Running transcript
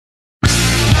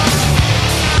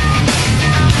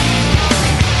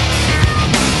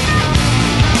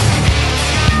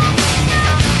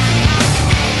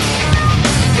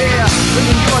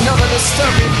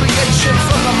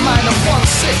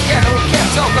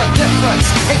ignorance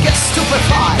and get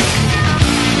stupified.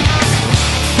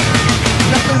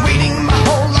 And I've been waiting my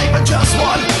whole life for just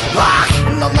one rock,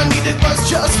 and all I needed was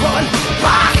just one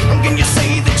rock. And can you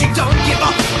say that you don't give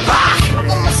a rock? I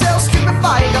want myself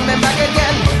stupified, I'm back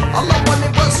again. All I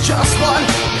wanted was just one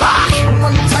rock,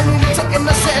 one tiny little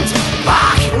innocent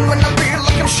rock. And when I feel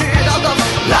like I'm shit out of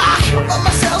luck, I want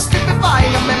myself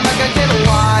stupified, I'm back again.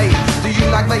 Why do you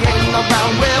like playing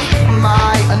around with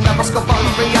my another scope of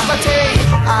reality?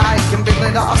 I can feel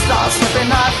it all start slipping,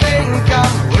 I think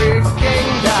I'm breaking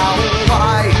down.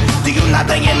 Why do you like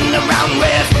playing around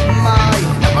with my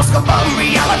another scope of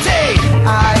reality?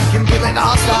 I can feel it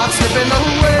all start slipping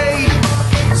away.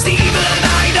 Steven,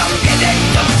 I don't get it.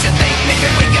 Don't you think maybe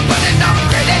we can put it on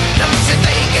credit? Don't you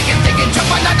think I can take it,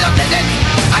 jump on, I don't let it.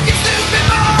 I can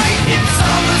stupify. It's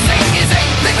all the same as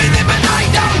ain't living it, but I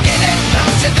don't get it.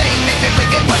 Don't you think maybe we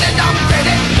can put it on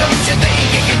credit? Don't you think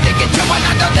I can take it, jump on,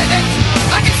 I don't let it.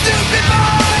 I can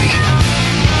stupify.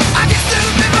 I can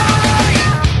stupify.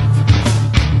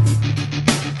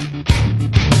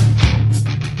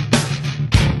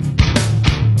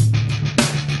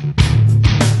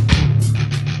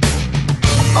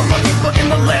 All the people in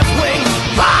the left wing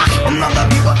rock, and all the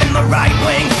people in the right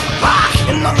wing rock,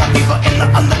 and all the people in the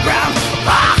underground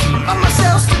rock. I'm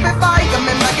myself stupefied, I'm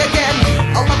back again.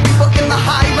 All the people in the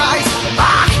high rise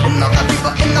rock, and all the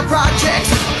people in the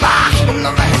projects rock, and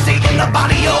all the heads in the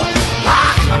body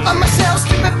rock. I'm myself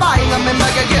stupefied, I'm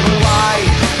back again. Why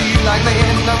do you like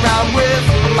playing around with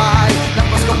my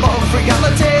numbers of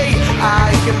reality?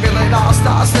 I can feel it all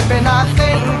start slipping, I